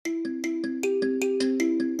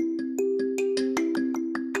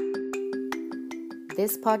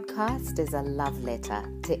This podcast is a love letter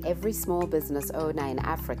to every small business owner in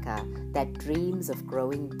Africa that dreams of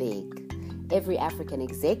growing big, every African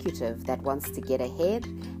executive that wants to get ahead,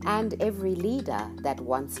 and every leader that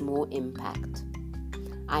wants more impact.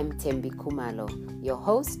 I'm Thembi Khumalo, your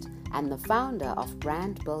host and the founder of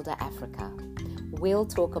Brand Builder Africa. We'll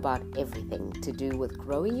talk about everything to do with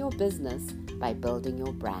growing your business by building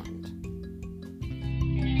your brand.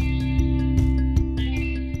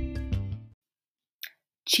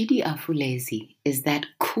 Chidi Afulezi is that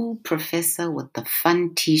cool professor with the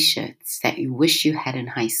fun t-shirts that you wish you had in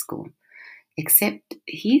high school. Except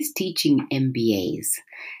he's teaching MBAs.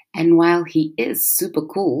 And while he is super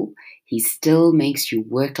cool, he still makes you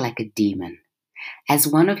work like a demon. As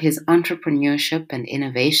one of his entrepreneurship and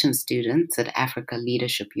innovation students at Africa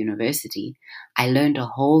Leadership University, I learned a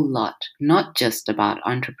whole lot, not just about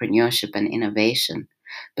entrepreneurship and innovation,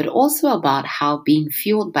 but also about how being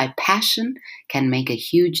fueled by passion can make a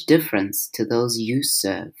huge difference to those you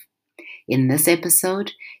serve. In this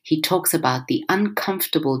episode, he talks about the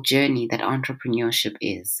uncomfortable journey that entrepreneurship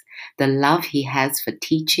is, the love he has for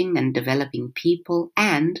teaching and developing people,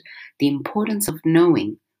 and the importance of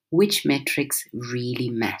knowing which metrics really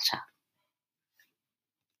matter.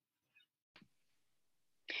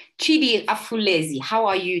 Chidi Afulezi, how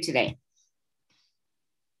are you today?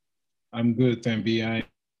 I'm good, Thembi. I'm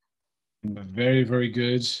very, very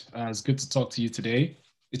good. It's good to talk to you today.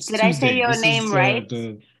 It's Did Tuesday. I say your name right?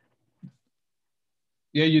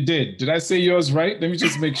 Yeah, you did. Did I say yours right? Let me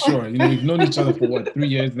just make sure. We've known each other for 3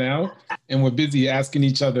 years now, and we're busy asking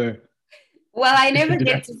each other. Well, I never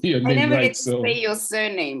get to say your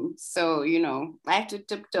surname. So, I have to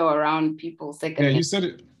tiptoe around people's second name. You said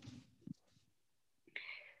it.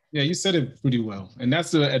 Yeah, you said it pretty well. And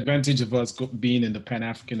that's the advantage of us being in the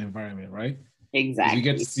Pan-African environment, right? Exactly. We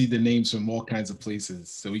get to see the names from all kinds of places.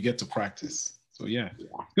 So we get to practice. So yeah.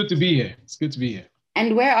 It's good to be here. It's good to be here.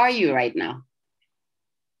 And where are you right now?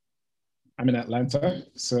 I'm in Atlanta.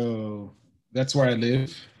 So that's where I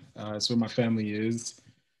live. It's where my family is.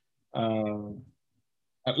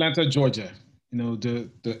 Atlanta, Georgia. The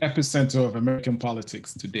epicenter of American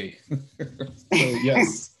politics today. So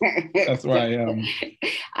yes, that's where I am.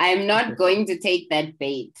 I'm not going to take that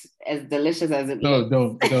bait, as delicious as it looks.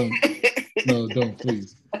 Don't,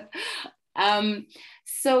 please.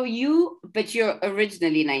 So you're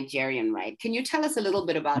originally Nigerian, right? Can you tell us a little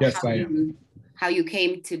bit about how you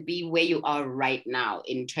came to be where you are right now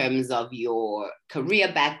in terms of your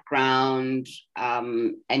career background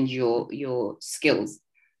and your skills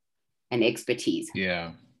and expertise?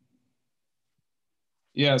 Yeah.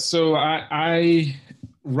 So I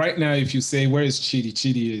right now, if you say, where is Chidi?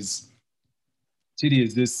 Chidi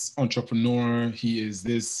is this entrepreneur. He is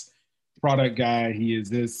this product guy. He is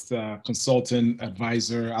this consultant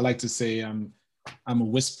advisor. I like to say I'm a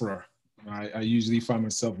whisperer. I usually find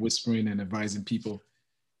myself whispering and advising people.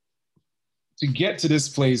 To get to this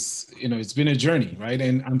place, it's been a journey, right?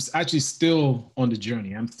 And I'm actually still on the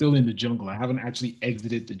journey. I'm still in the jungle. I haven't actually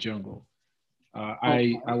exited the jungle.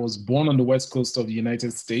 I was born on the West Coast of the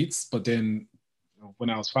United States, but then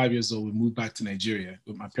when I was 5 years old, we moved back to Nigeria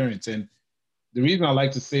with my parents. And the reason I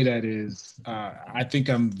like to say that is I think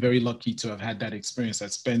I'm very lucky to have had that experience. I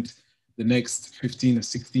spent the next 15 or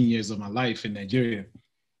 16 years of my life in Nigeria.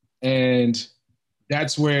 And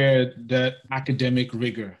that's where that academic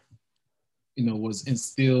rigor, was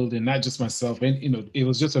instilled in not just myself. And, it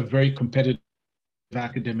was just a very competitive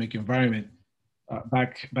academic environment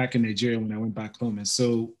back in Nigeria when I went back home. And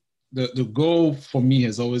so the goal for me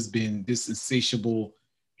has always been this insatiable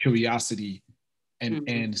curiosity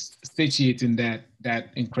and satiating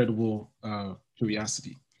that incredible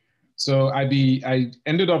curiosity. So I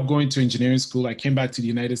ended up going to engineering school. I came back to the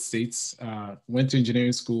United States, went to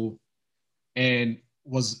engineering school, and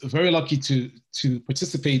was very lucky to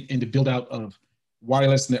participate in the build out of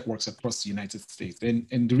wireless networks across the United States.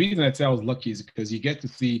 And the reason I say I was lucky is because you get to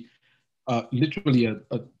see literally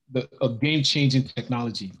a game-changing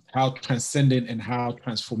technology, how transcendent and how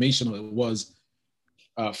transformational it was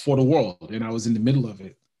for the world. And I was in the middle of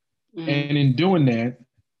it. And in doing that,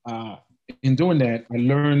 I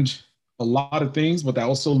learned a lot of things, but I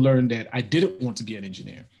also learned that I didn't want to be an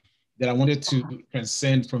engineer, that I wanted to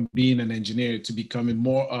transcend from being an engineer to becoming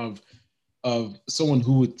more of someone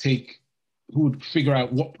who would figure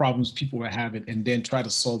out what problems people were having and then try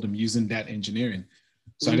to solve them using that engineering.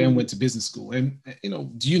 So I then went to business school. And,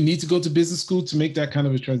 do you need to go to business school to make that kind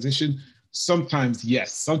of a transition? Sometimes,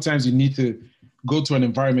 yes. Sometimes you need to go to an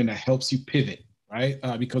environment that helps you pivot, right?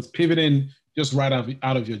 Because pivoting just right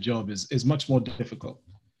out of your job is much more difficult.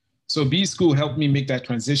 So B school helped me make that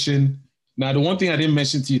transition. Now, the one thing I didn't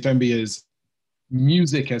mention to you, Thembi, is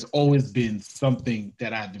music has always been something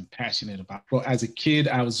that I've been passionate about. Well, as a kid,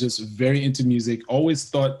 I was just very into music, always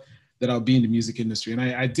thought that I'll be in the music industry. And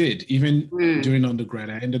I did, even Mm. during undergrad.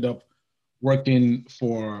 I ended up working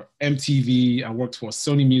for MTV. I worked for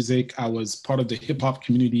Sony Music. I was part of the hip hop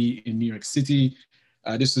community in New York City.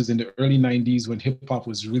 This was in the early 90s when hip hop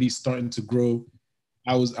was really starting to grow.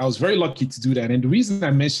 I was very lucky to do that. And the reason I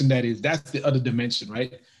mentioned that is that's the other dimension,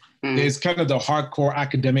 right? Mm. There's kind of the hardcore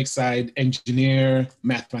academic side, engineer,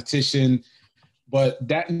 mathematician, but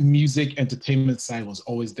that music entertainment side was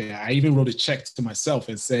always there. I even wrote a check to myself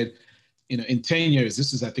and said, in 10 years,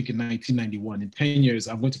 this was, I think, in 1991, in 10 years,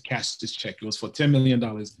 I'm going to cash this check. It was for $10 million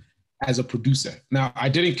as a producer. Now, I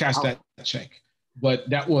didn't cash Oh. that check, but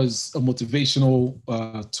that was a motivational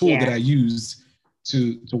tool that Yeah. I used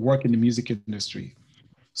to work in the music industry.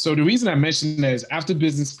 So the reason I mentioned that is after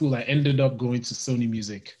business school, I ended up going to Sony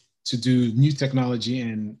Music to do new technology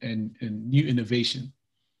and new innovation.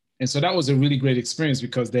 And so that was a really great experience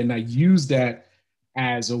because then I used that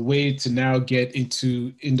as a way to now get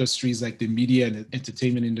into industries like the media and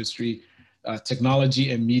entertainment industry,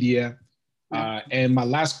 technology and media. And my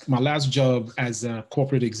last job as a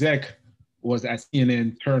corporate exec was at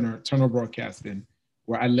CNN Turner Broadcasting,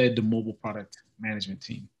 where I led the mobile product management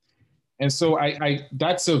team. And so I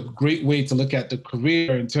that's a great way to look at the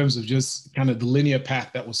career in terms of just kind of the linear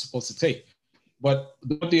path that was supposed to take. But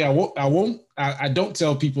the one thing I don't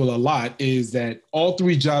tell people a lot is that all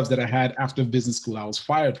three jobs that I had after business school, I was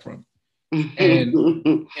fired from. And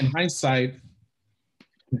in hindsight,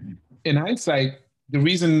 in hindsight, the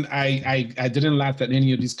reason I didn't laugh at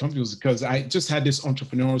any of these companies was because I just had this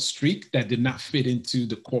entrepreneurial streak that did not fit into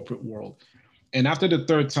the corporate world. And after the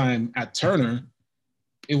third time at Turner,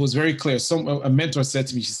 it was very clear. A mentor said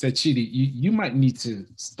to me, she said, Chidi, you might need to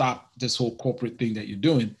stop this whole corporate thing that you're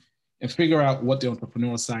doing and figure out what the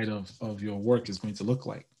entrepreneurial side of your work is going to look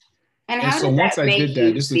like. And And how so does once that I make did that,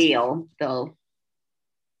 you this is, feel, though?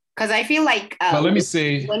 Because I feel like well, let me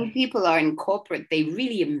say, when people are in corporate, they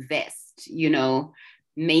really invest,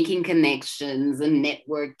 making connections and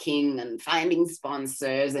networking and finding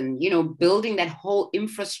sponsors and, building that whole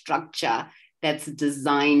infrastructure that's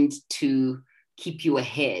designed to keep you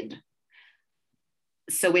ahead.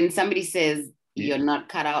 So when somebody says you're not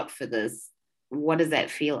cut out for this, what does that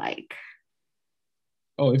feel like?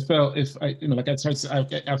 oh, it felt, if I, like I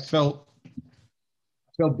started, I felt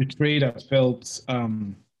betrayed. I felt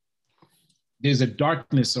there's a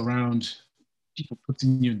darkness around people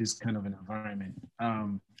putting you in this kind of an environment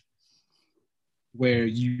where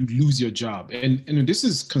you lose your job. And this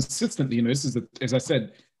is consistently, this is, as I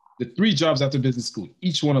said, the three jobs after business school,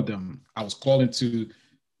 each one of them, I was called into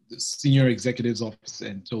the senior executive's office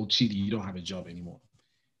and told, Chidi, you don't have a job anymore.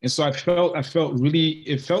 And so it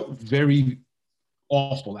felt very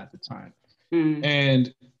awful at the time. Mm.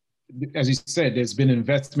 And as you said, there's been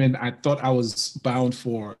investment. I thought I was bound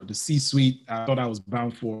for the C-suite. I thought I was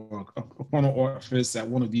bound for a corner office at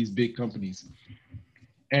one of these big companies.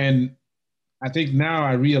 And I think now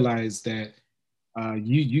I realize that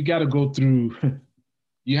you got to go through.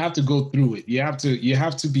 You have to go through it. You have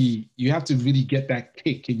to really get that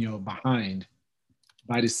kick in your behind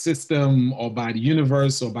by the system or by the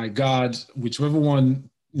universe or by God, whichever one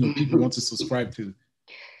people want to subscribe to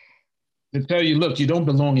tell you, look, you don't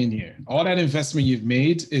belong in here. All that investment you've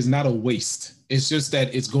made is not a waste. It's just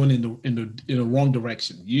that it's going in the wrong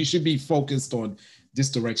direction. You should be focused on this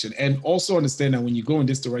direction, and also understand that when you go in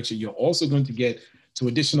this direction, you're also going to get to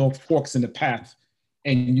additional forks in the path,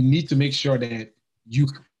 and you need to make sure that you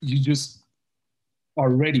just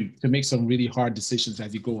are ready to make some really hard decisions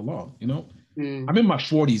as you go along. I'm in my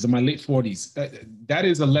 40s, in my late 40s. That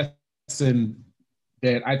is a lesson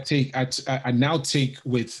that I now take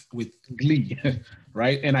with glee,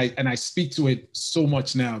 right? And I speak to it so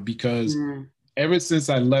much now because ever since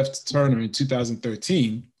I left Turner in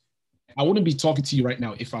 2013, I wouldn't be talking to you right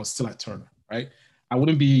now if I was still at Turner, right? I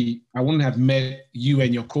wouldn't have met you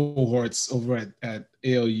and your cohorts over at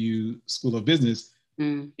ALU School of Business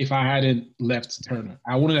if I hadn't left Turner.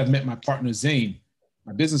 I wouldn't have met my partner Zane,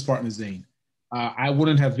 my business partner Zane. I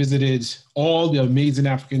wouldn't have visited all the amazing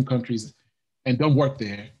African countries and done work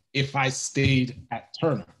there if I stayed at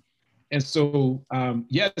Turner. And so,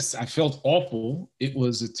 yes, I felt awful. It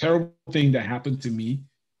was a terrible thing that happened to me.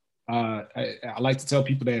 I like to tell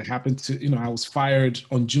people that it happened to, I was fired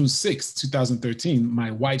on June 6th, 2013, my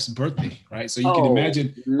wife's birthday, right? So you can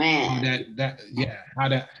imagine how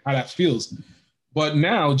that feels. But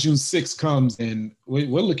now June 6th comes and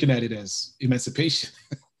we're looking at it as emancipation.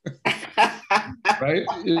 Right?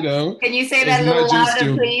 Can you say that a little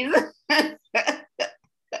louder, please?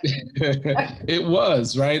 It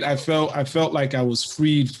was, right? I felt like I was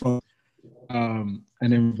freed from an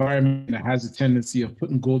environment that has a tendency of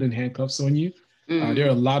putting golden handcuffs on you. There are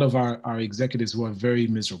a lot of our executives who are very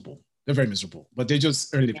miserable. They're very miserable, but they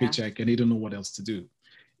just earn the Yeah. paycheck and they don't know what else to do.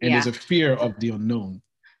 And Yeah. there's a fear of the unknown.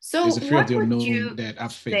 So There's a fear of what the would unknown you that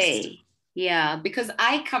I've faced. say? Yeah, because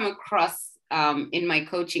I come across in my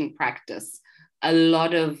coaching practice a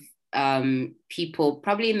lot of people,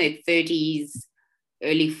 probably in their 30s,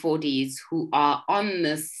 early 40s, who are on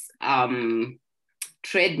this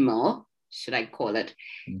treadmill, should I call it,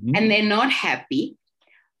 Mm-hmm. and they're not happy.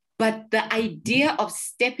 But the idea of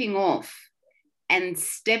stepping off and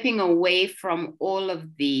stepping away from all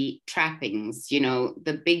of the trappings, you know,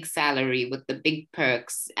 the big salary with the big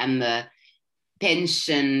perks and the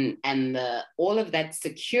pension and the all of that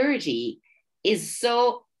security is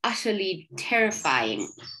so utterly terrifying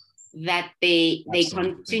that they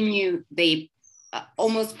Absolutely. continue, they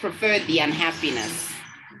almost prefer the unhappiness.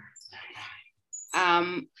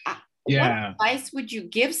 What advice would you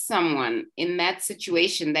give someone in that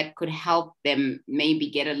situation that could help them maybe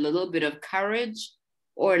get a little bit of courage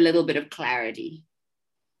or a little bit of clarity?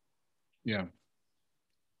 Yeah.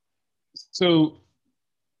 So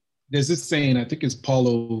there's this saying, I think it's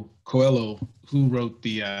Paulo Coelho who wrote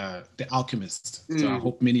the Alchemist. So I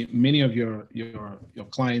hope many of your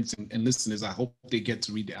clients and listeners, I hope they get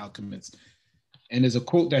to read the Alchemist. And there's a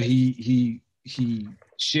quote that he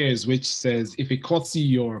shares, which says, if it costs you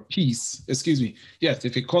your peace, if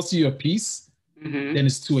it costs you your peace, then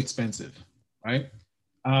it's too expensive, right?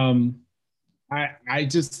 I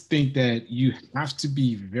just think that you have to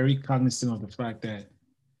be very cognizant of the fact that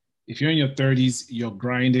if you're in your 30s, you're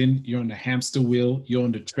grinding, you're on the hamster wheel, you're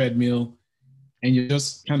on the treadmill, and you're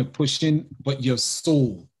just kind of pushing, but your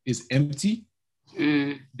soul is empty,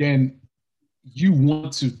 then you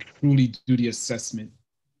want to truly do the assessment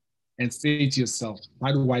and say to yourself,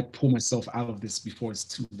 how do I pull myself out of this before it's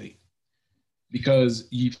too late? Because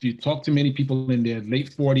if you talk to many people in their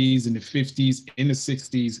late 40s, in the 50s, in the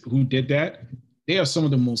 60s who did that, they are some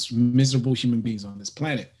of the most miserable human beings on this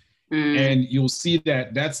planet. And you'll see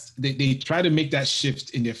that they try to make that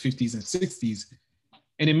shift in their 50s and 60s.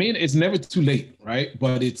 And it's never too late, right?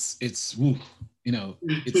 But it's it's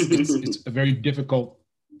a very difficult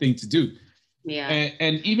thing to do. Yeah.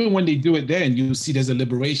 And even when they do it, then you'll see there's a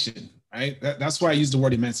liberation, right? That's why I used the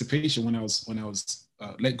word emancipation when I was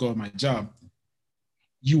let go of my job.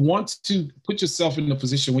 You want to put yourself in a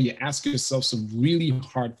position where you ask yourself some really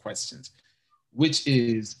hard questions, which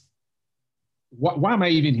is, why am I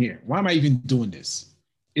even here? Why am I even doing this?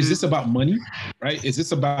 Is this about money, right? Is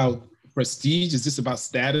this about prestige? Is this about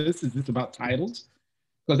status? Is this about titles?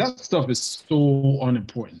 Because that stuff is so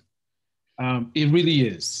unimportant. It really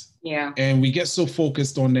is. Yeah. And we get so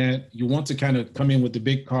focused on that. You want to kind of come in with the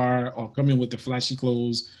big car or come in with the flashy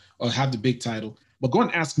clothes or have the big title. But go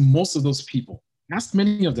and ask most of those people. Ask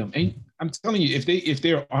many of them. And I'm telling you, if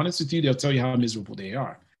they're honest with you, they'll tell you how miserable they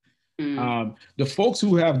are. The folks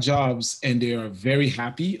who have jobs and they are very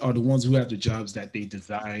happy are the ones who have the jobs that they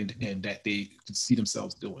designed and that they could see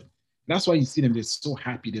themselves doing. That's why you see them, they're so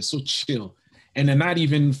happy, they're so chill. And they're not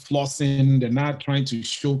even flossing, they're not trying to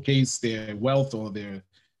showcase their wealth or their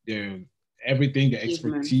everything, their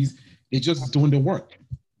expertise. They're just doing the work.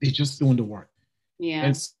 They're just doing the work. Yeah.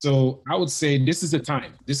 And so I would say this is the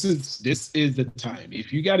time. This is the time.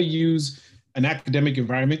 If you got to use an academic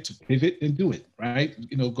environment to pivot, and do it, right?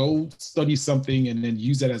 Go study something and then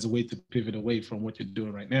use that as a way to pivot away from what you're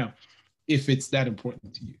doing right now, if it's that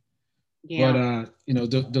important to you. Yeah. But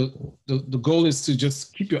the goal is to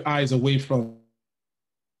just keep your eyes away from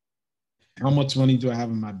how much money do I have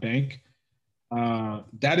in my bank.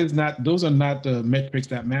 Those are not the metrics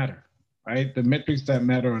that matter, right? The metrics that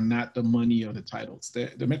matter are not the money or the titles.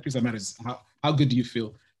 The metrics that matter is how good do you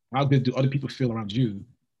feel? How good do other people feel around you?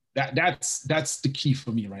 That's the key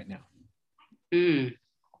for me right now.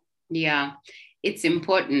 Yeah, it's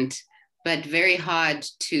important, but very hard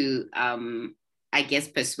to, I guess,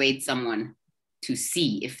 persuade someone to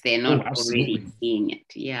see if they're not already seeing it.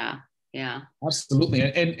 Yeah, yeah. Absolutely,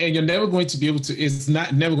 and you're never going to be able to. It's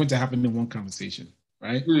never going to happen in one conversation,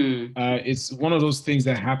 right? It's one of those things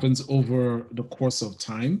that happens over the course of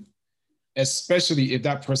time, especially if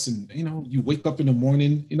that person, you wake up in the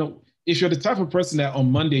morning, if you're the type of person that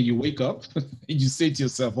on Monday you wake up and you say to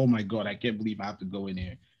yourself, oh my God, I can't believe I have to go in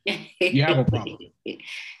here. You have a problem,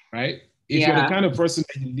 right? If you're the kind of person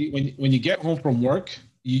that when you get home from work,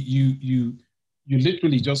 you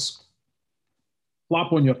literally just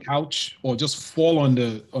flop on your couch or just fall on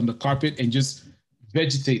the carpet and just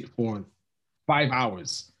vegetate for 5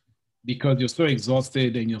 hours because you're so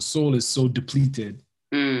exhausted and your soul is so depleted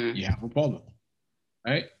you have a problem,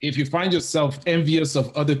 right? If you find yourself envious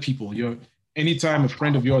of other people, anytime a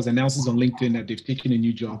friend of yours announces on LinkedIn that they've taken a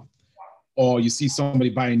new job, or you see somebody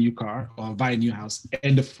buy a new car or buy a new house,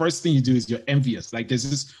 and the first thing you do is you're envious. Like there's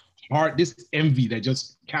this envy that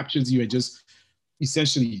just captures you and just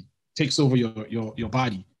essentially takes over your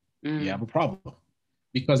body. You have a problem,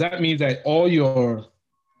 because that means that all your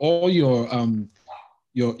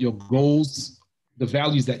goals, the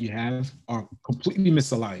values that you have, are completely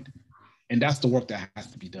misaligned, and that's the work that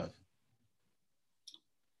has to be done.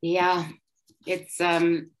 Yeah, it's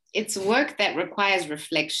work that requires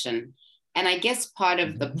reflection. And I guess part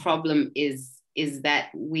of the problem is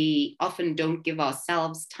that we often don't give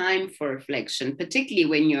ourselves time for reflection, particularly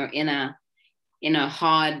when you're in a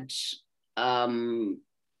hard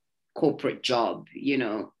corporate job. You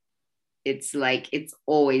know, it's like it's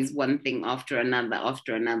always one thing after another,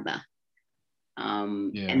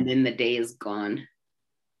 and then the day is gone.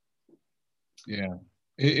 Yeah,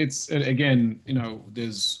 it's again,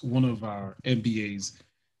 there's one of our MBAs.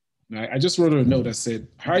 I just wrote her a note that said,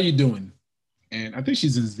 "How are you doing?" And I think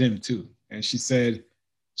she's in Zim too. And she said,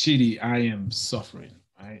 "Chidi, I am suffering."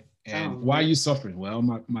 Right? And why are you suffering? Well,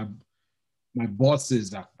 my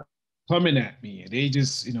bosses are coming at me, and they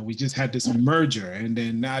just, we just had this merger, and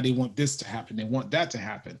then now they want this to happen, they want that to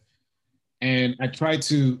happen. And I try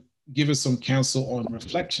to give us some counsel on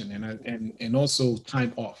reflection and also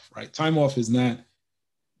time off, right? Time off is not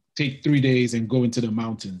take 3 days and go into the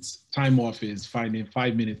mountains. Time off is finding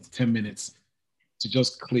 5 minutes, 10 minutes to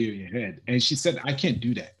just clear your head. And she said, I can't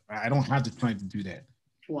do that. I don't have the time to do that.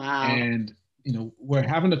 Wow. And, we're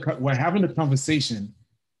having a conversation,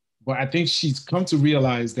 but I think she's come to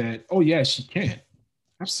realize that, oh yeah, she can.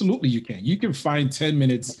 Absolutely, you can. You can find 10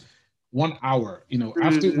 minutes, 1 hour,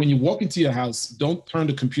 after when you walk into your house, don't turn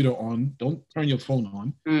the computer on, don't turn your phone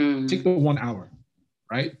on, take the 1 hour,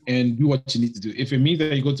 right? And do what you need to do. If it means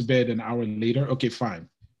that you go to bed an hour later, okay, fine.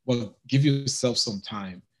 Well, give yourself some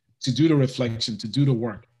time to do the reflection, to do the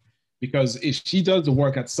work. Because if she does the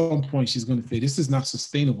work, at some point, she's going to say, this is not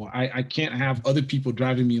sustainable. I can't have other people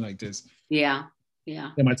driving me like this. Yeah,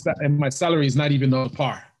 yeah. And my salary is not even on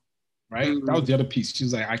par, right? That was the other piece. She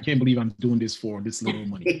was like, I can't believe I'm doing this for this little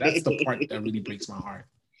money. That's the part that really breaks my heart,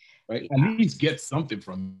 right? Yeah. At least get something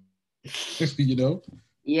from it,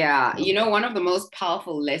 Yeah. One of the most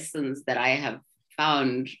powerful lessons that I have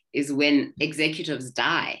found is when executives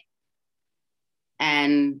die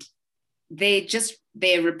and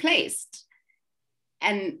they're replaced.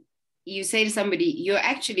 And you say to somebody, you're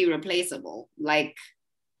actually replaceable. Like,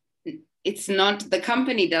 it's not, the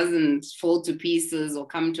company doesn't fall to pieces or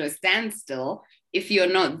come to a standstill if you're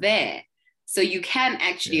not there. So you can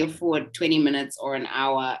actually afford 20 minutes or an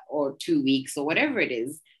hour or 2 weeks or whatever it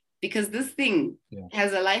is, because this thing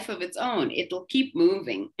has a life of its own. It'll keep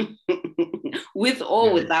moving with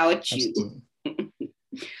or without you.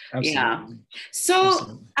 Absolutely. Yeah.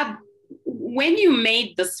 So when you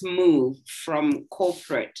made this move from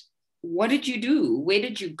corporate, what did you do? Where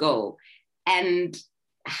did you go? And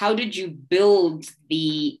how did you build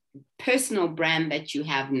the personal brand that you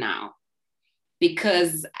have now?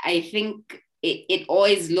 Because I think it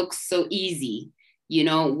always looks so easy.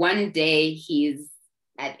 One day he's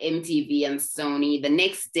at MTV and Sony. The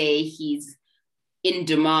next day he's in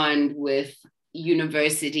demand with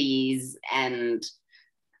universities and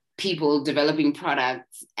people developing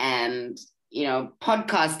products and,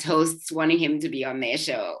 podcast hosts wanting him to be on their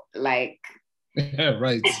show. Like, yeah,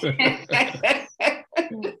 right.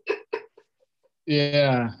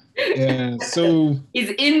 Yeah. So his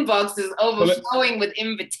inbox is overflowing with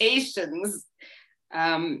invitations.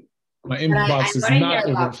 My inbox is not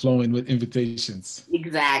overflowing with invitations.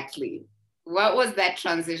 Exactly. What was that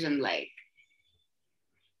transition like?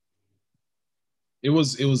 It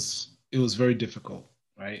was very difficult,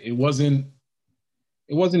 right? It wasn't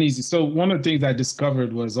easy. So one of the things I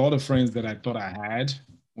discovered was all the friends that I thought I had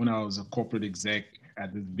when I was a corporate exec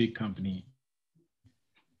at this big company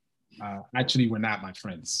actually were not my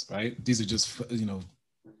friends, right? These are just,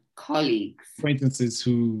 colleagues, acquaintances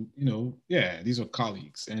who, these are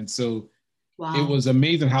colleagues. And so It was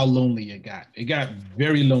amazing how lonely it got. It got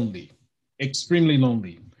very lonely, extremely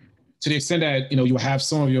lonely, to the extent that, you have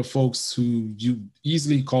some of your folks who you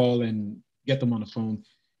easily call and get them on the phone.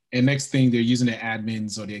 And next thing, they're using their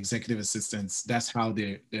admins or the executive assistants. That's how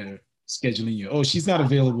they're scheduling you. Oh, she's not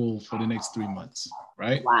available for the next 3 months,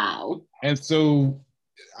 right? Wow. And so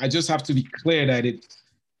I just have to be clear that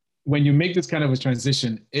when you make this kind of a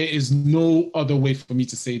transition, it is no other way for me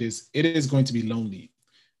to say this. It is going to be lonely.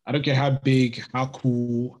 I don't care how big, how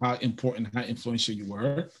cool, how important, how influential you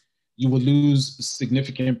were. You will lose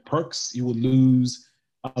significant perks. You will lose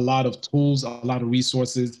a lot of tools, a lot of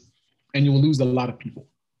resources, and you will lose a lot of people.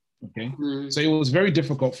 Okay. So it was very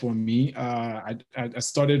difficult for me. I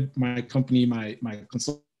started my company, my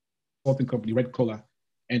consulting company, Red Cola,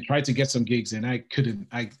 and tried to get some gigs, and I couldn't.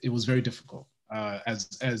 It was very difficult.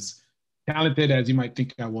 As talented as you might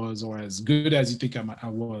think I was, or as good as you think I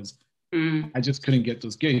was, I just couldn't get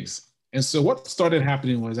those gigs. And so what started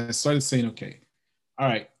happening was I started saying, okay, all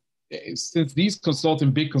right, since these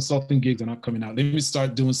big consulting gigs are not coming out, let me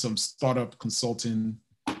start doing some startup consulting.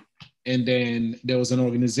 And then there was an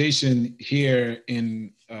organization here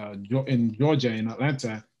in Georgia, in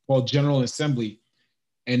Atlanta, called General Assembly,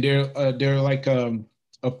 and they're like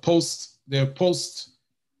they're post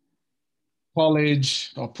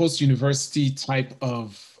college or post university type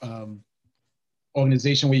of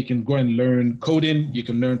organization where you can go and learn coding, you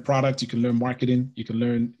can learn product, you can learn marketing, you can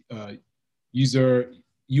learn user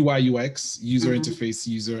UI UX, user interface,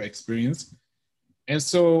 user experience. And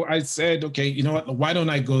so I said, okay, you know what? Why don't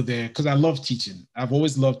I go there? Because I love teaching. I've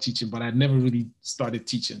always loved teaching, but I never really started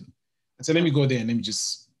teaching. I said, let me go there and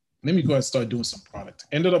let me go and start doing some product.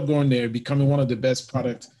 Ended up going there, becoming one of the best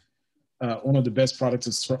product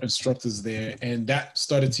instructors there, and that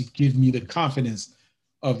started to give me the confidence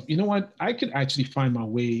of, you know what, I could actually find my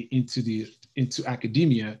way into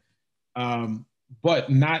academia, but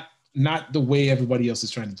not the way everybody else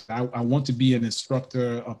is trying to. I want to be an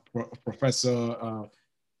instructor, a professor,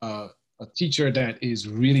 a teacher that is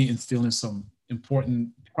really instilling some important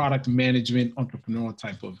product management, entrepreneurial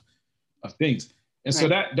type of things. And so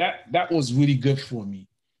that was really good for me.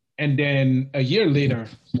 And then a year later,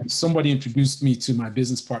 somebody introduced me to my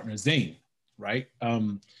business partner, Zane, right?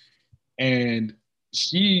 And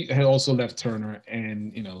she had also left Turner,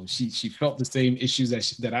 and she felt the same issues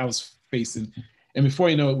that I was facing. And before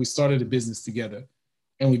you know it, we started a business together,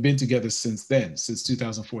 and we've been together since then, since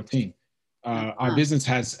 2014. Our business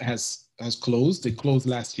has closed. It closed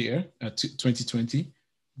last year, 2020,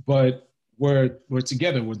 but we're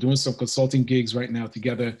together. We're doing some consulting gigs right now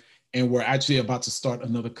together, and we're actually about to start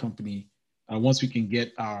another company once we can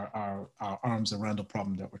get our arms around the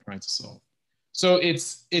problem that we're trying to solve. So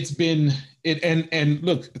it's been it, and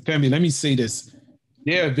look, family, let me say this.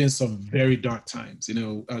 There have been some very dark times,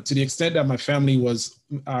 to the extent that my family was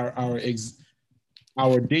our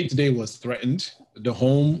day-to-day was threatened. The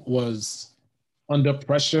home was under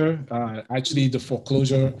pressure. Actually, the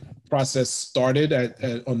foreclosure process started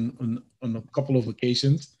on a couple of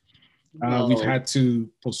occasions. We've had to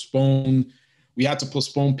postpone. We had to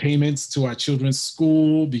postpone payments to our children's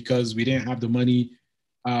school because we didn't have the money.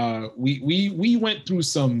 We went through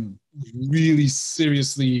some really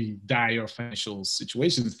seriously dire financial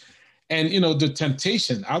situations, and the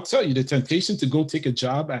temptation. I'll tell you, the temptation to go take a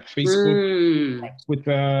job at Facebook with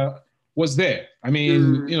was there. I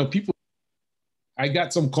mean, people. I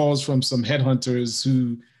got some calls from some headhunters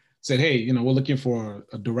who said, "Hey, we're looking for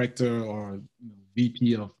a director or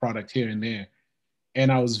VP of product here and there,"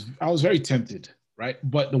 and I was very tempted, right?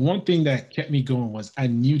 But the one thing that kept me going was I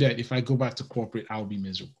knew that if I go back to corporate, I'll be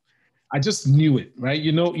miserable. I just knew it, right?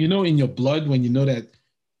 You know in your blood when you know that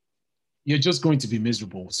you're just going to be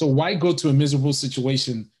miserable. So why go to a miserable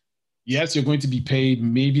situation? Yes, you're going to be paid.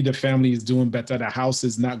 Maybe the family is doing better. The house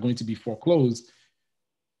is not going to be foreclosed.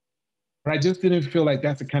 But I just didn't feel like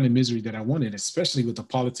that's the kind of misery that I wanted, especially with the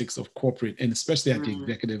politics of corporate and especially at the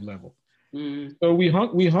executive level. So we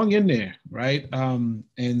hung in there, right? And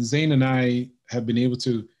Zane and I have been able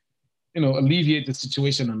to, alleviate the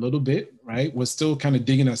situation a little bit, right? We're still kind of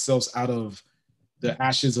digging ourselves out of the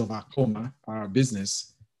ashes of our coma, our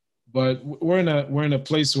business, but we're in a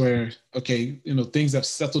place where, okay, things have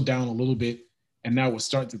settled down a little bit, and now we're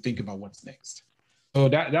starting to think about what's next. So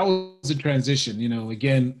that was a transition.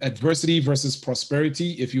 Again, adversity versus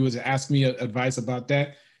prosperity. If you were to ask me advice about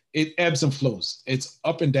that, it ebbs and flows. It's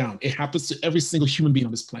up and down. It happens to every single human being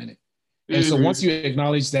on this planet. And so once you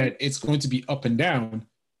acknowledge that it's going to be up and down,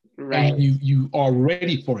 right, and you are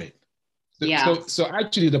ready for it. So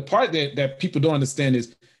actually the part that people don't understand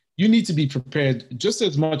is you need to be prepared just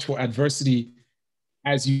as much for adversity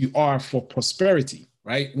as you are for prosperity,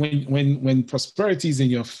 right? When prosperity is in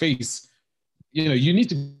your face, you need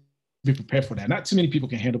to be prepared for that. Not too many people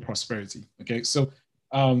can handle prosperity. Okay. So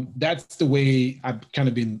that's the way I've kind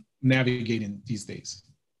of been navigating these days.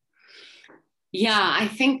 Yeah, I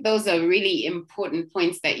think those are really important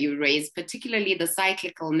points that you raised, particularly the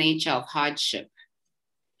cyclical nature of hardship.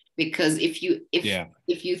 Because if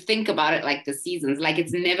you think about it like the seasons, like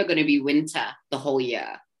it's never going to be winter the whole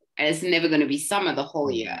year, and it's never going to be summer the whole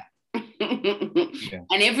year.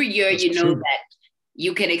 And every year, that's true. That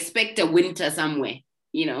you can expect a winter somewhere,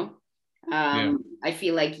 Yeah. I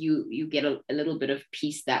feel like you get a little bit of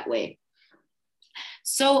peace that way.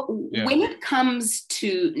 So Yeah. when it comes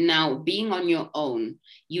to now being on your own,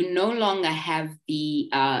 you no longer have the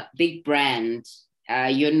big brand.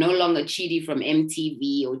 You're no longer Chidi from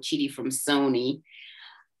MTV or Chidi from Sony.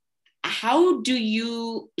 How do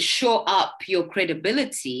you show up your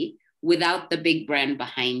credibility without the big brand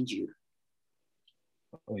behind you?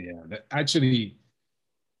 Oh yeah. Actually,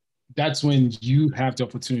 that's when you have the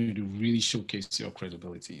opportunity to really showcase your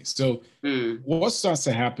credibility. So what starts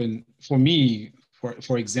to happen for me,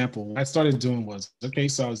 for example, what I started doing was, okay,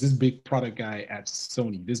 so I was this big product guy at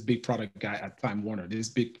Sony, this big product guy at Time Warner, this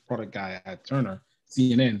big product guy at Turner,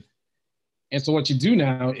 CNN. And so what you do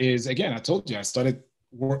now is, again, I told you, I started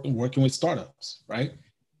working with startups, right?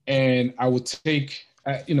 And I would take,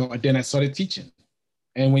 then I started teaching.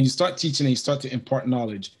 And when you start teaching and you start to impart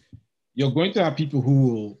knowledge, you're going to have people who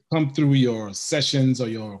will come through your sessions or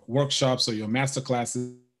your workshops or your master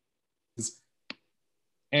classes,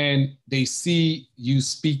 and they see you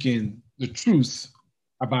speaking the truth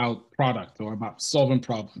about product or about solving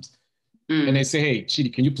problems. And they say, hey,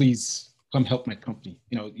 Chidi, can you please come help my company?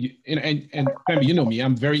 And Femi, you know me,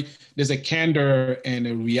 there's a candor and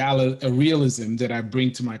a realism that I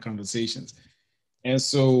bring to my conversations. And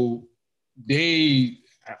so a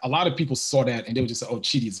lot of people saw that and they would just say, oh,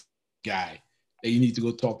 Chidi's guy that you need to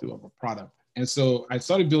go talk to about product. And so I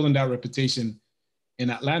started building that reputation in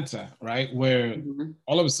Atlanta, right? Where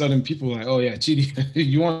all of a sudden people were like, oh yeah, Chidi,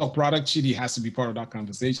 you want a product? Chidi has to be part of that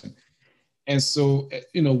conversation. And so,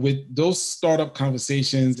 with those startup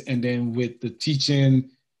conversations and then with the teaching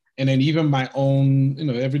and then even my own,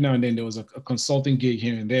 every now and then there was a consulting gig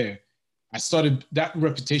here and there, that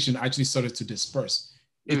reputation actually started to disperse.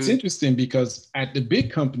 It's interesting because at the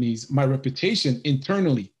big companies, my reputation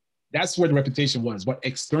internally, that's where the reputation was. But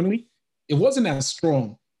externally, it wasn't as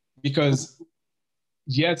strong because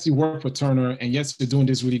yes, you work for Turner and yes, you're doing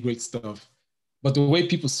this really great stuff. But the way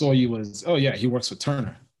people saw you was, oh yeah, he works for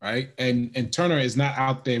Turner, right? And Turner is not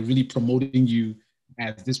out there really promoting you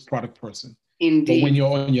as this product person. Indeed. But when you're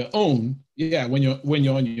on your own, when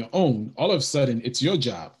you're on your own, all of a sudden it's your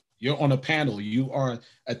job. You're on a panel. You are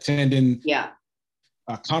attending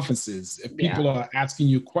conferences. People are asking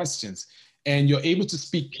you questions, and you're able to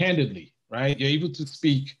speak candidly, right? You're able to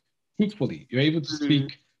speak truthfully. You're able to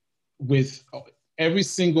speak with every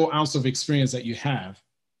single ounce of experience that you have.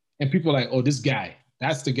 And people are like, oh, this guy,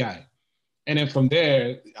 that's the guy. And then from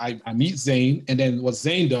there, I meet Zane. And then what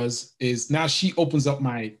Zane does is now she opens up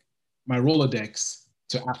my Rolodex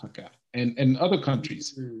to Africa and other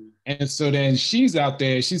countries. And so then she's out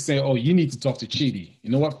there, she's saying, oh, you need to talk to Chidi. You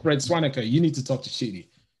know what, Fred Swaniker, you need to talk to Chidi.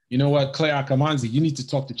 You know what, Claire Akamanzi, you need to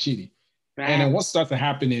talk to Chidi. Right. And then what starts to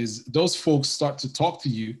happen is those folks start to talk to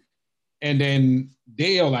you. And then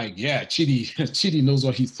they are like, yeah, Chidi knows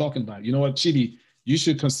what he's talking about. You know what, Chidi, you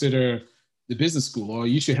should consider the business school, or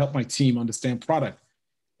you should help my team understand product.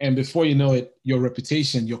 And before you know it, your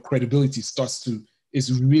reputation, your credibility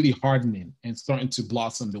is really hardening and starting to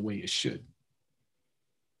blossom the way it should.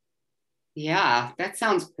 Yeah, that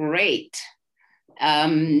sounds great.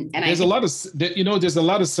 There's a lot of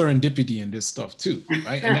serendipity in this stuff too,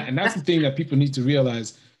 right? and that's the thing that people need to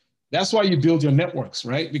realize. That's why you build your networks,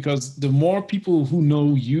 right? Because the more people who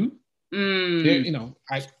know you,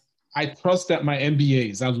 I trust that my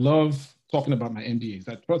MBAs, I love talking about my MBAs.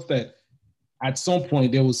 I trust that at some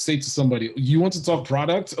point they will say to somebody, you want to talk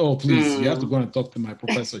product? Oh, please, you have to go and talk to my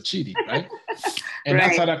Professor Chidi, right? And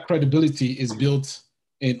that's how that credibility is built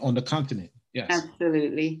on the continent. Yes.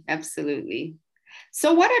 Absolutely. Absolutely.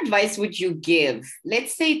 So what advice would you give?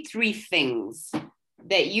 Let's say 3 things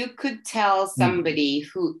that you could tell somebody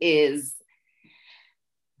who is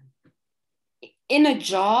in a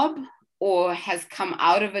job or has come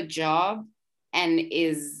out of a job and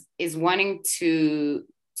is wanting to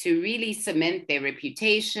really cement their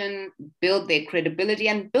reputation, build their credibility,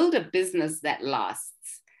 and build a business that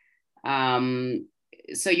lasts.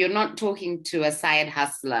 So you're not talking to a side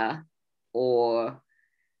hustler or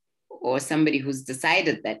somebody who's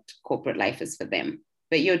decided that corporate life is for them,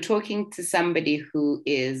 but you're talking to somebody who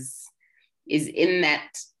is in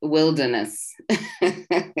that wilderness.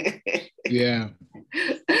 Yeah.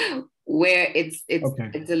 Where it's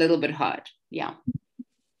a little bit hard. Yeah.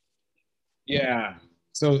 Yeah.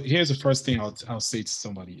 So here's the first thing I'll say to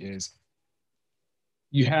somebody is,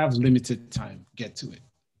 you have limited time, get to it.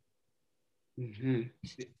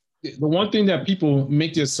 The one thing that people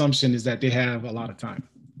make the assumption is that they have a lot of time,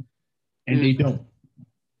 and they don't.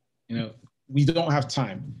 We don't have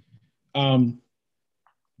time.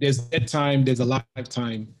 There's dead time, there's a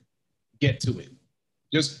lifetime, get to it.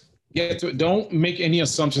 Just Get to it. Don't make any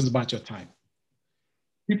assumptions about your time.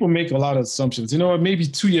 People make a lot of assumptions. You know what? Maybe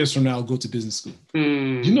 2 years from now, I'll go to business school. Do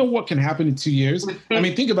you know what can happen in 2 years? I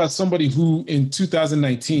mean, think about somebody who in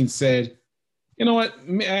 2019 said, you know what,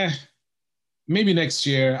 maybe next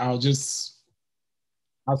year I'll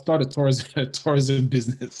start a tourism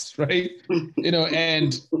business, right? You know,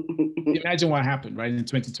 and imagine what happened, right, in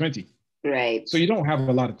 2020. Right. So you don't have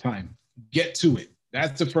a lot of time. Get to it.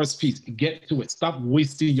 That's the first piece. Get to it. Stop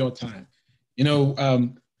wasting your time. You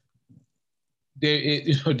know,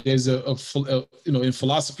 there's in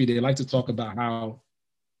philosophy, they like to talk about how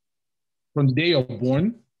from the day you're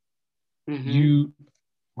born, you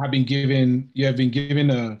have been given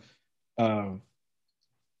a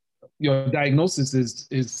your diagnosis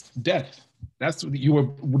is death. That's you were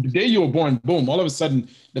the day you were born. Boom! All of a sudden,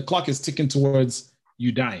 the clock is ticking towards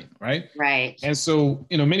you dying, right? Right. And so,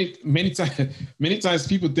 many times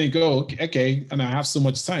people think, oh, okay, and I have so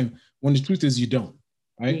much time. When the truth is, you don't,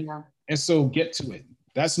 right? Yeah. And so, get to it.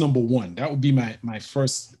 That's number one. That would be my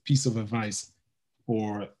first piece of advice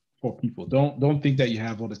for people. Don't think that you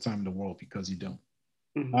have all the time in the world, because you don't.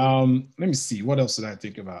 Let me see. What else did I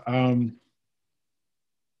think about?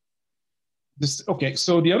 Okay,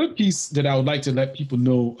 so the other piece that I would like to let people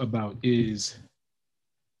know about is,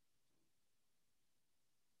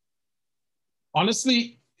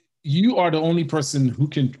 honestly, you are the only person who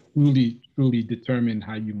can truly determine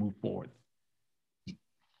how you move forward.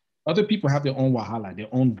 Other people have their own wahala, their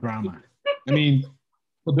own drama. I mean,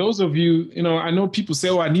 for those of you, I know people say,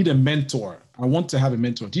 oh, I need a mentor. I want to have a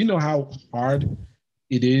mentor. Do you know how hard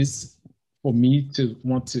it is for me to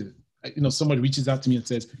want to, somebody reaches out to me and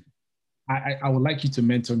says, I would like you to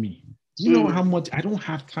mentor me. Do you know how much I don't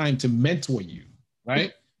have time to mentor you,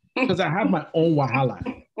 right? Because I have my own wahala.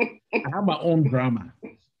 I have my own drama.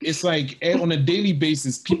 It's like on a daily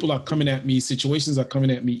basis, people are coming at me, situations are coming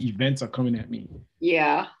at me, events are coming at me.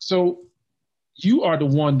 Yeah. So you are the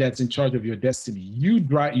one that's in charge of your destiny. You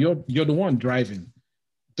drive. You're the one driving.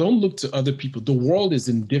 Don't look to other people. The world is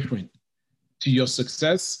indifferent to your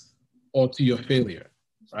success or to your failure,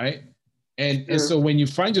 right? And so when you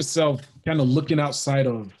find yourself kind of looking outside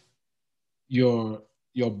of your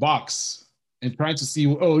box and trying to see,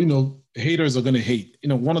 oh, haters are going to hate.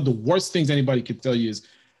 One of the worst things anybody could tell you is,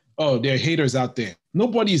 oh, there are haters out there.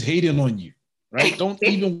 Nobody's hating on you, right? Don't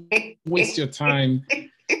even waste your time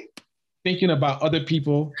thinking about other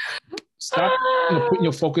people. Stop putting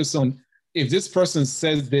your focus on, if this person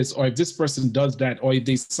says this, or if this person does that, or if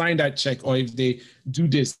they sign that check, or if they do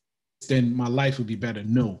this, then my life will be better.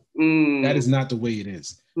 No, that is not the way it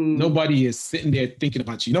is. Nobody is sitting there thinking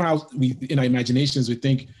about you. You know how we, in our imaginations, we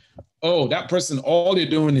think, oh, that person, all they're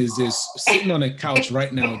doing is sitting on a couch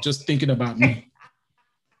right now, just thinking about me.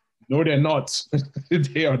 No, they're not.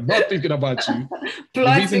 They are not thinking about you. The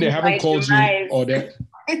reason they haven't called you or that.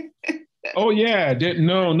 Oh, yeah.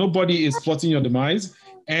 No, nobody is plotting your demise.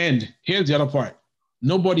 And here's the other part.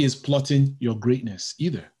 Nobody is plotting your greatness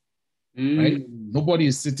either. Right? Nobody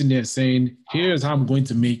is sitting there saying, here's how I'm going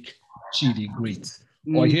to make Chidi great.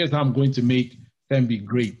 Or here's how I'm going to make Thembi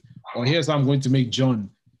great. Or here's how I'm going to make John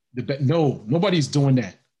the best. No, nobody's doing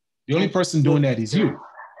that. The only person doing that is you.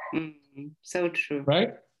 So true.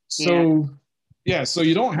 Right? So, so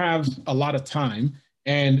you don't have a lot of time,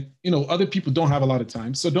 and, other people don't have a lot of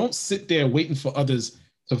time. So don't sit there waiting for others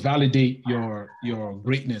to validate your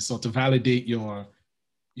greatness, or to validate your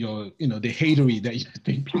the hatery that you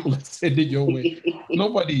think people are sending your way.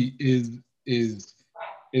 Nobody is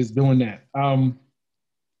doing that. And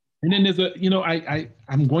then there's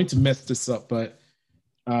I'm going to mess this up, but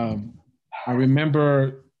I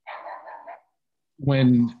remember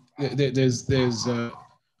when there's a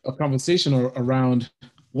conversation around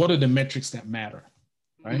what are the metrics that matter,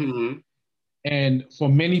 right? And for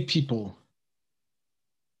many people,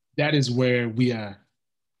 that is where we are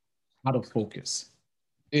out of focus,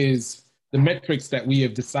 is the metrics that we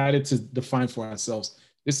have decided to define for ourselves.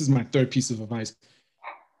 This is my third piece of advice.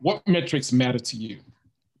 What metrics matter to you?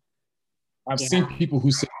 I've seen people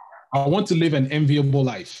who say, I want to live an enviable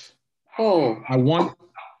life. I want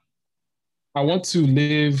to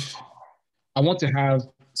have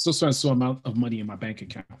so and so amount of money in my bank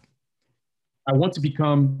account. I want to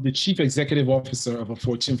become the chief executive officer of a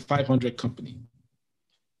Fortune 500 company,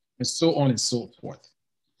 and so on and so forth.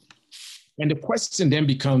 And the question then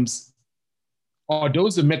becomes, are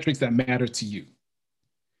those the metrics that matter to you?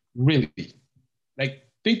 Really? Like,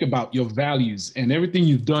 think about your values and everything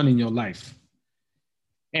you've done in your life.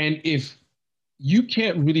 And if you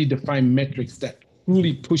can't really define metrics that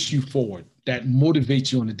truly push you forward, that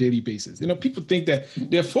motivate you on a daily basis. People think that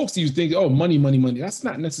there are folks who think, oh, money, money, money. That's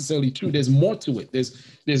not necessarily true. There's more to it.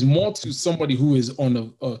 There's more to somebody who is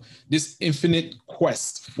on this infinite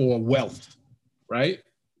quest for wealth, right?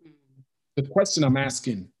 The question I'm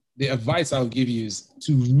asking, the advice I'll give you is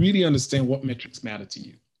to really understand what metrics matter to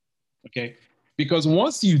you, okay? Because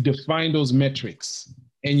once you define those metrics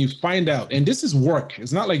and you find out, and this is work.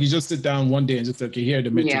 It's not like you just sit down one day and just say, okay, here are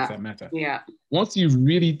the metrics that matter. Yeah. Once you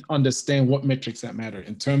really understand what metrics that matter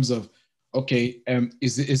in terms of, okay,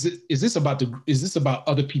 is this about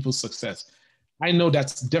other people's success? I know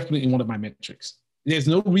that's definitely one of my metrics. There's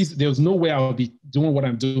no way I would be doing what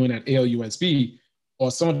I'm doing at ALUSB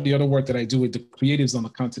or some of the other work that I do with the creatives on the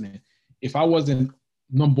continent if I wasn't,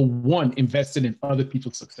 number one, invested in other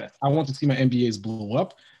people's success. I want to see my MBAs blow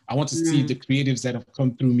up. I want to see the creatives that have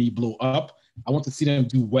come through me blow up. I want to see them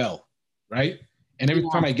do well, right? And every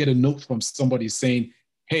time I get a note from somebody saying,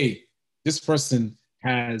 hey, this person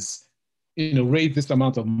has, raised this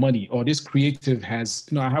amount of money, or this creative has,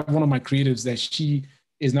 I have one of my creatives that she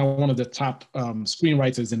is now one of the top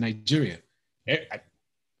screenwriters in Nigeria.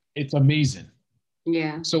 It's amazing.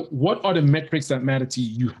 Yeah. So what are the metrics that matter to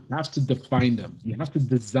you? You have to define them. You have to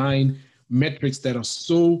design metrics that are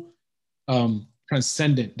so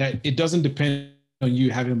transcendent that it doesn't depend on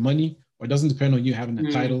you having money, or it doesn't depend on you having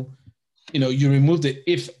a title. You remove the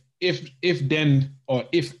if then or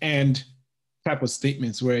if and type of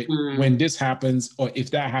statements where when this happens or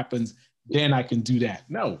if that happens, then I can do that.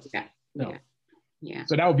 No. Yeah.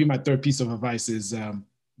 So that would be my third piece of advice is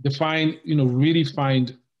define, really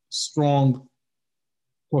find strong,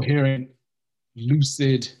 coherent,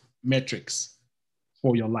 lucid metrics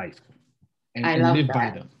for your life and live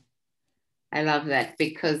by them. I love that,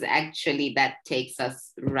 because actually that takes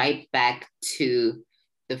us right back to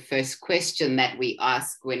the first question that we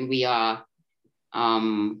ask when we are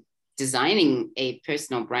designing a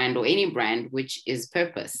personal brand or any brand, which is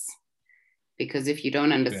purpose. Because if you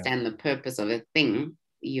don't understand the purpose of a thing,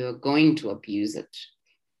 you're going to abuse it.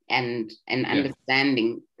 And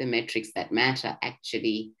understanding the metrics that matter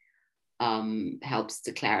actually helps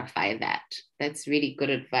to clarify that. That's really good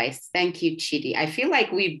advice. Thank you, Chidi. I feel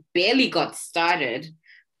like we barely got started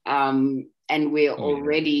and we're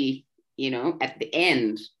already, at the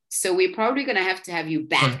end. So we're probably going to have you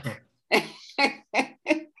back.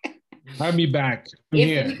 Have me back.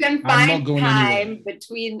 If you can find time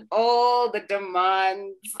between all the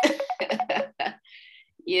demands,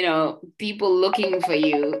 people looking for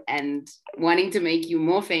you and wanting to make you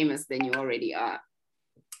more famous than you already are.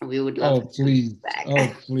 We would love to have you back.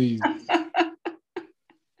 Oh, please.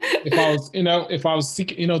 If I was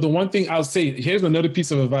seeking, the one thing I'll say, here's another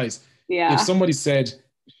piece of advice. Yeah. If somebody said,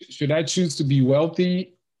 should I choose to be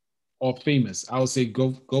wealthy or famous? I would say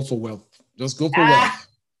go for wealth. Just go for wealth.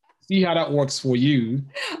 See how that works for you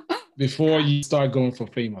before you start going for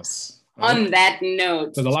famous. Right? On that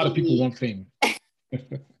note. Because a lot of people want fame.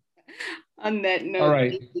 On that note, all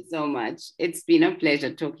right. Thank you so much. It's been a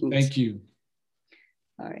pleasure talking to you. Thank you.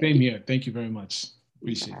 All right. Same here. Thank you very much.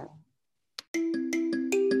 Appreciate it.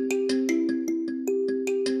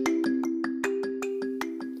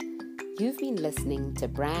 You've been listening to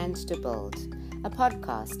Brand to Build, a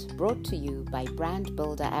podcast brought to you by Brand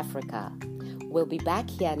Builder Africa. We'll be back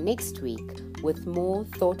here next week with more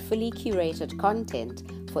thoughtfully curated content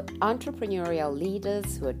for entrepreneurial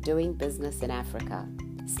leaders who are doing business in Africa.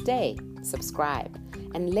 Stay, subscribe,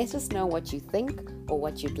 and let us know what you think or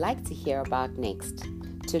what you'd like to hear about next.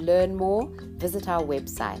 To learn more, visit our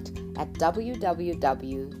website at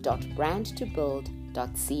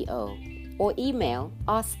www.brandtobuild.co or email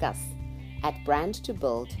ask us at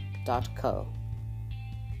brandtobuild.co.